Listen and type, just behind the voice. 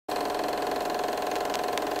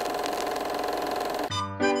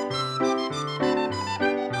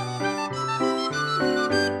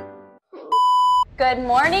Good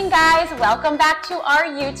morning, guys. Welcome back to our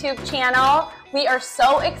YouTube channel. We are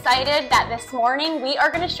so excited that this morning we are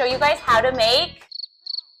going to show you guys how to make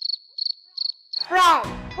bread.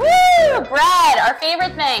 Woo! Bread, our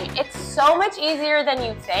favorite thing. It's so much easier than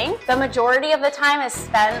you think. The majority of the time is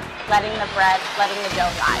spent letting the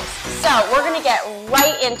dough rise. So we're gonna get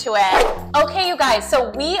right into it. Okay, you guys,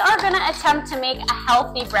 so we are gonna attempt to make a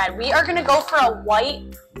healthy bread. We are gonna go for a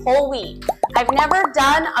white whole wheat. I've never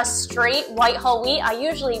done a straight white whole wheat. I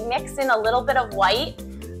usually mix in a little bit of white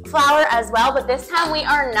flour as well, but this time we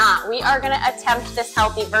are not. We are gonna attempt this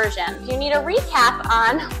healthy version. If you need a recap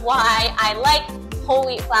on why I like whole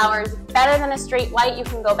wheat flours better than a straight white, you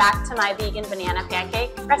can go back to my vegan banana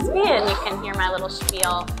pancake recipe and you can hear my little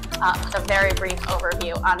spiel. It's a very brief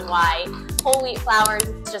overview on why whole wheat flours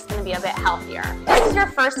is just gonna be a bit healthier. If this is your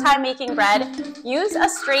first time making bread, use a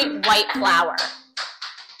straight white flour.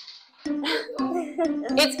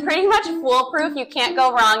 It's pretty much foolproof. You can't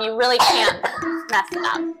go wrong. You really can't mess it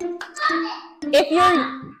up. If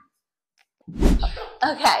you're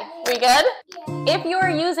okay, we good? If you're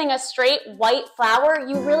using a straight white flour,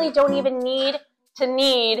 you really don't even need such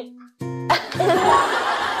a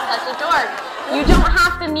dork. You don't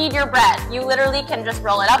have to knead your bread. You literally can just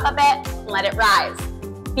roll it up a bit and let it rise.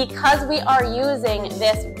 Because we are using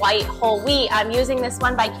this white whole wheat, I'm using this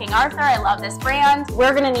one by King Arthur. I love this brand.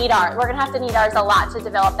 We're gonna need ours. We're gonna have to knead ours a lot to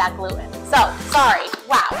develop that gluten. So, sorry.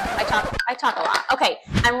 Wow, I talk a lot. Okay,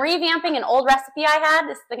 I'm revamping an old recipe I had.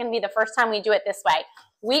 This is gonna be the first time we do it this way.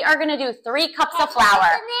 We are gonna do 3 cups of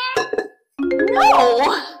flour. No!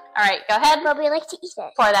 All right, go ahead. But we like to eat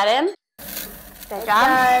it. Pour that in. Good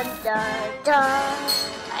job. Dun, dun, dun.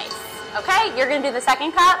 Nice. Okay, you're gonna do the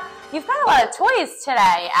 2nd cup. You've got a lot of toys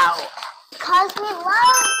today out. Because we love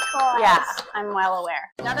toys. Yeah, I'm well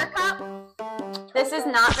aware. Another cup. This is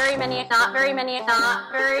not very many, not very many,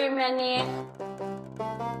 not very many.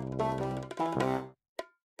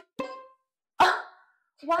 Oh,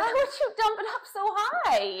 why would you dump it up so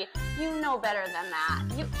high? You know better than that.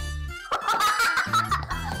 You.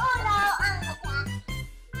 Oh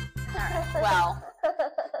no. Well.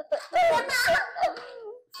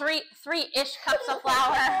 3-ish cups of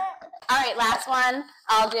flour. All right, last one.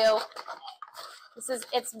 I'll do.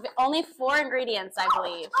 It's only 4 ingredients, I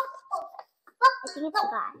believe. I think it's 5.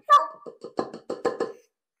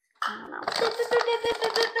 I don't know.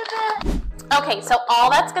 Okay, so all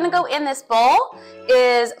that's gonna go in this bowl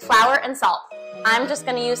is flour and salt. I'm just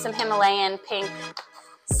gonna use some Himalayan pink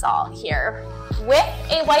salt here. With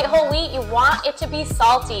a white whole wheat, you want it to be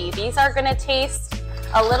salty. These are gonna taste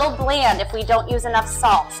a little bland if we don't use enough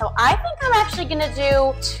salt. So I think I'm actually gonna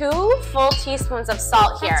do 2 full teaspoons of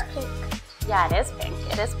salt here. That's pink. Yeah, it is pink.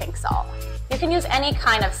 It is pink salt. You can use any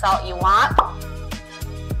kind of salt you want.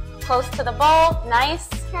 Close to the bowl, nice.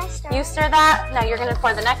 You stir that. Now you're gonna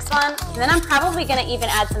pour the next one. And then I'm probably gonna even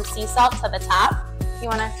add some sea salt to the top. You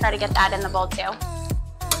wanna try to get that in the bowl too.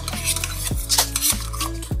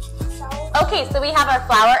 Okay, so we have our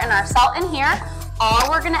flour and our salt in here.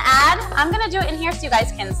 All we're gonna add, I'm gonna do it in here so you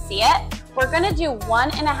guys can see it. We're gonna do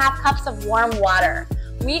 1.5 cups of warm water.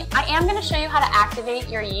 I am gonna show you how to activate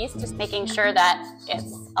your yeast, just making sure that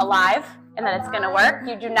it's alive and that it's gonna work.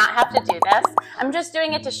 You do not have to do this. I'm just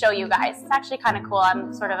doing it to show you guys. It's actually kind of cool.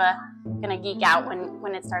 I'm sort of gonna geek out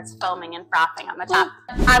when it starts foaming and frothing on the top.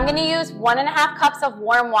 I'm gonna use 1.5 cups of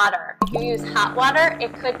warm water. If you use hot water,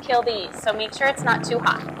 it could kill the yeast, so make sure it's not too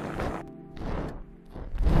hot.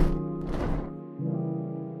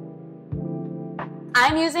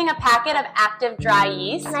 I'm using a packet of active dry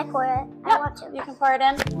yeast. Can I pour it? Yep, I want to. you can pour it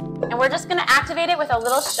in. And we're just gonna activate it with a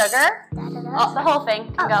little sugar. Oh, the whole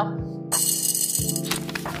thing can go.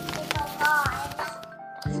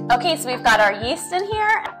 Okay, so we've got our yeast in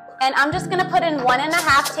here. And I'm just gonna put in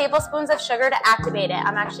 1.5 tablespoons of sugar to activate it.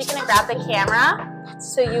 I'm actually gonna grab the camera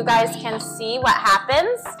so you guys can see what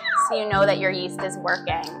happens, so you know that your yeast is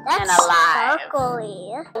working and alive.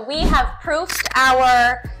 Sparkly. We have proofed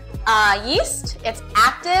our yeast. It's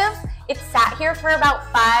active. It's sat here for about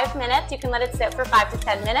 5 minutes. You can let it sit for 5 to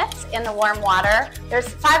 10 minutes in the warm water. There's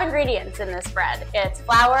 5 ingredients in this bread. It's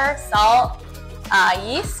flour, salt,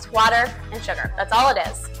 yeast, water, and sugar. That's all it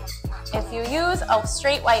is. If you use a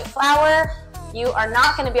straight white flour, you are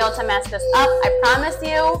not going to be able to mess this up. I promise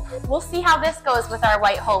you. We'll see how this goes with our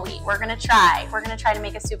white whole wheat. We're going to try. We're going to try to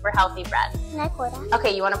make a super healthy bread. Can I pour that?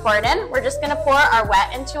 Okay, you want to pour it in? We're just going to pour our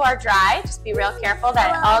wet into our dry. Just be real careful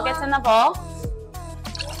that it all gets in the bowl.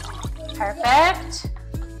 Perfect.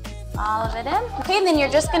 All of it in. Okay, and then you're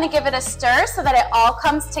just going to give it a stir so that it all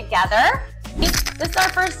comes together. This is our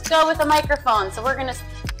first go with a microphone, so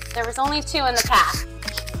there was only 2 in the pack.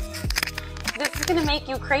 This is gonna make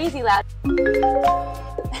you crazy loud. Why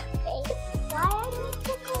are you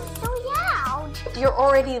so loud? You're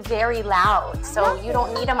already very loud, so you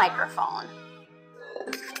don't need a microphone.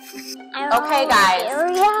 Okay, guys.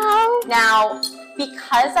 Very loud. Now,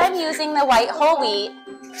 because I'm using the white whole wheat,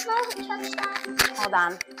 Touch that. hold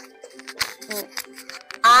on.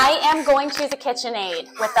 I am going to use a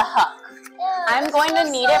KitchenAid with a hook. I'm going to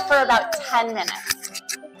knead it for about 10 minutes.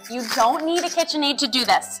 You don't need a KitchenAid to do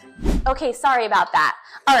this. Okay, sorry about that.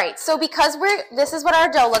 All right, so because this is what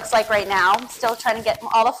our dough looks like right now. I'm still trying to get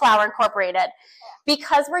all the flour incorporated.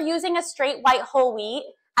 Because we're using a straight white whole wheat,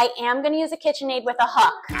 I am gonna use a KitchenAid with a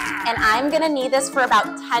hook, and I'm gonna knead this for about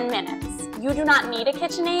 10 minutes. You do not need a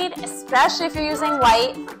KitchenAid, especially if you're using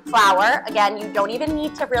white flour. Again, you don't even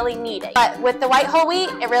need to really knead it. But with the white whole wheat,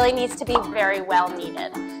 it really needs to be very well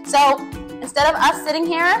kneaded. So instead of us sitting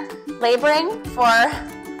here laboring for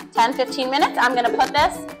 10, 15 minutes, I'm gonna put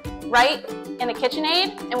this right in the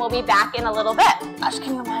KitchenAid, and we'll be back in a little bit. Gosh,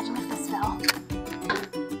 can you imagine if this fell?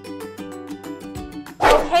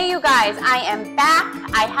 Okay, you guys, I am back.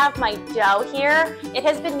 I have my dough here. It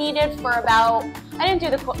has been kneaded for about, I didn't do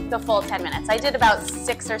the full 10 minutes. I did about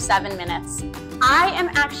 6 or 7 minutes. I am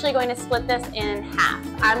actually going to split this in half.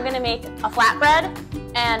 I'm gonna make a flatbread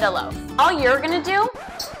and a loaf. All you're gonna do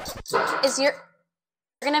is you're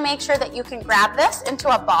gonna make sure that you can grab this into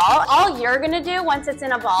a ball. All you're gonna do once it's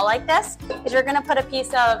in a ball like this is you're gonna put a piece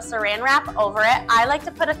of saran wrap over it. I like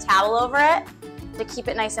to put a towel over it to keep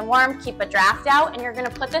it nice and warm, keep a draft out, and you're gonna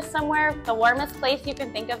put this somewhere, the warmest place you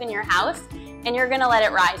can think of in your house, and you're gonna let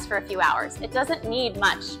it rise for a few hours. It doesn't need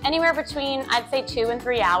much. Anywhere between, I'd say 2 and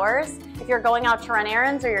 3 hours. If you're going out to run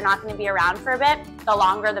errands or you're not gonna be around for a bit, the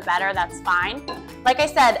longer the better, that's fine. Like I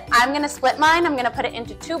said, I'm gonna split mine. I'm gonna put it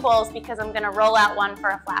into 2 bowls because I'm gonna roll out one for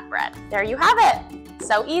a flatbread. There you have it.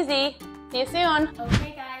 So easy. See you soon.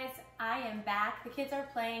 Okay guys, I am back. The kids are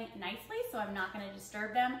playing nicely, so I'm not gonna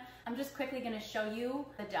disturb them. I'm just quickly gonna show you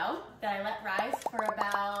the dough that I let rise for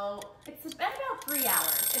it's been about 3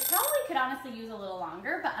 hours. It probably could honestly use a little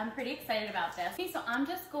longer, but I'm pretty excited about this. Okay, so I'm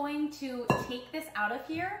just going to take this out of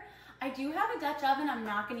here. I do have a Dutch oven. I'm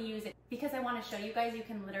not gonna use it because I wanna show you guys you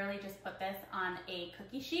can literally just put this on a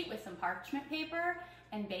cookie sheet with some parchment paper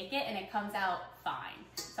and bake it, and it comes out fine.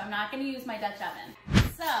 So I'm not gonna use my Dutch oven.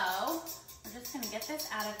 So we're just gonna get this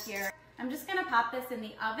out of here. I'm just gonna pop this in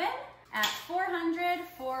the oven at 400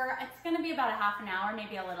 for, it's gonna be about a half an hour,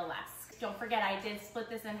 maybe a little less. Don't forget, I did split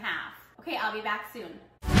this in half. Okay, I'll be back soon.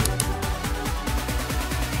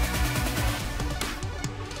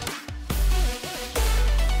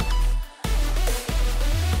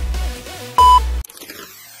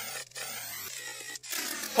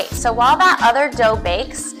 Okay, so while that other dough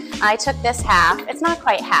bakes, I took this half. It's not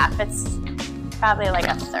quite half, it's probably like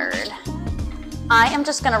a third. I am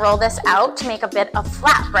just gonna roll this out to make a bit of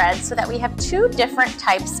flatbread so that we have 2 different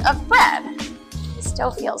types of bread. It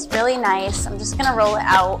still feels really nice. I'm just gonna roll it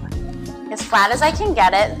out as flat as I can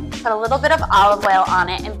get it, put a little bit of olive oil on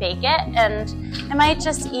it and bake it, and I might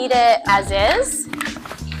just eat it as is,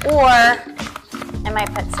 or I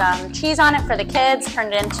might put some cheese on it for the kids,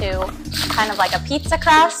 turn it into kind of like a pizza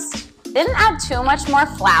crust. Didn't add too much more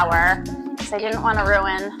flour because I didn't want to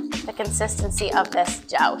ruin the consistency of this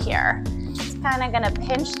dough here. Just kind of gonna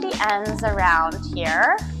pinch the ends around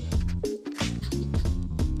here.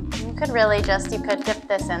 You could dip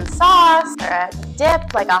this in sauce or a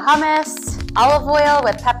dip like a hummus, olive oil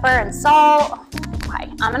with pepper and salt. Okay,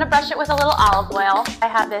 I'm gonna brush it with a little olive oil. I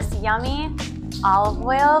have this yummy olive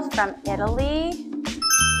oil from Italy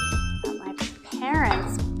that my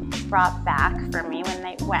parents brought back for me when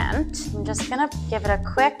they went. I'm just gonna give it a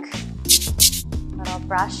quick little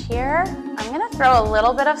brush here. I'm gonna throw a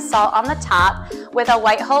little bit of salt on the top. With a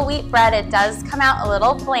white whole wheat bread, it does come out a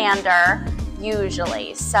little blander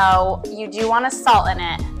usually, so you do want to salt in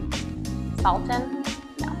it. Saltin?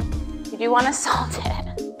 No. You do want to salt it.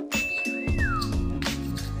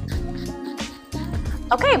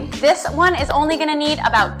 Okay, this one is only gonna need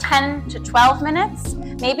about 10 to 12 minutes,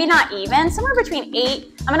 maybe not even, somewhere between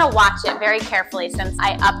 8. I'm gonna watch it very carefully since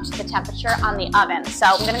I upped the temperature on the oven. So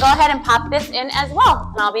I'm gonna go ahead and pop this in as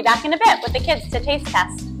well, and I'll be back in a bit with the kids to taste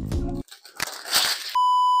test.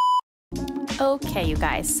 Okay, you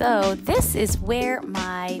guys, so this is where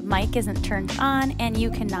my mic isn't turned on and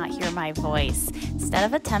you cannot hear my voice. Instead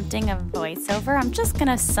of attempting a voiceover, I'm just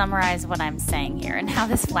gonna summarize what I'm saying here and how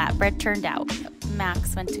this flatbread turned out.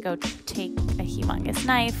 Max went to go take a humongous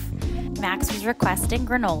knife. Max was requesting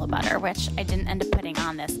granola butter, which I didn't end up putting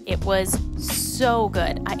on this. It was so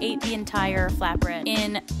good. I ate the entire flatbread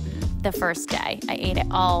in the first day. I ate it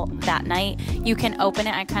all that night. You can open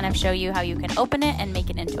it. I kind of show you how you can open it and make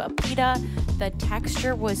it into a pita. The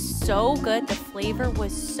texture was so good. The flavor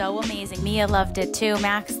was so amazing. Mia loved it too.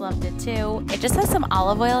 Max loved it too. It just has some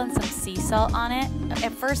olive oil and some sea salt on it.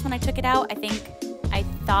 At first when I took it out, I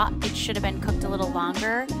thought it should have been cooked a little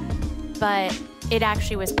longer, but it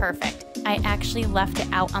actually was perfect. I actually left it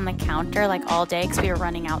out on the counter like all day because we were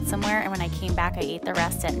running out somewhere, and when I came back I ate the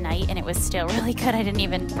rest at night and it was still really good. I didn't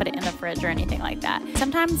even put it in the fridge or anything like that.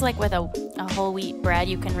 Sometimes like with a whole wheat bread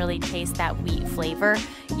you can really taste that wheat flavor.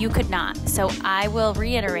 You could not. So I will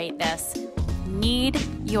reiterate this. Knead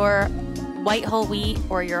your white whole wheat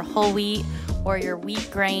or your whole wheat or your wheat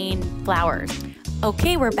grain flours.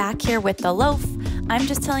 Okay, we're back here with the loaf. I'm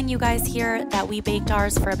just telling you guys here that we baked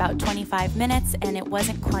ours for about 25 minutes and it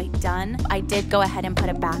wasn't quite done. I did go ahead and put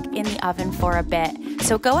it back in the oven for a bit.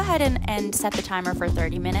 So go ahead and set the timer for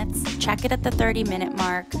 30 minutes. Check it at the 30-minute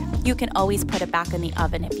mark. You can always put it back in the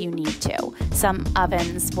oven if you need to. Some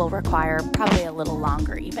ovens will require probably a little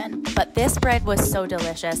longer even. But this bread was so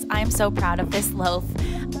delicious. I'm so proud of this loaf.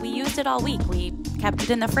 We used it all week. We kept it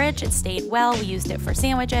in the fridge. It stayed well. We used it for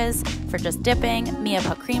sandwiches, for just dipping. Mia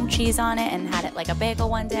put cream cheese on it and had it like a bagel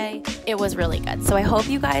one day. It was really good. So I hope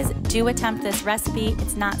you guys do attempt this recipe.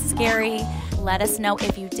 It's not scary. Let us know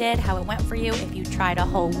if you did, how it went for you, if you tried a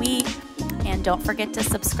whole wheat. And don't forget to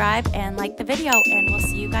subscribe and like the video. And we'll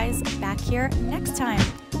see you guys back here next time.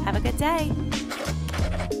 Have a good day.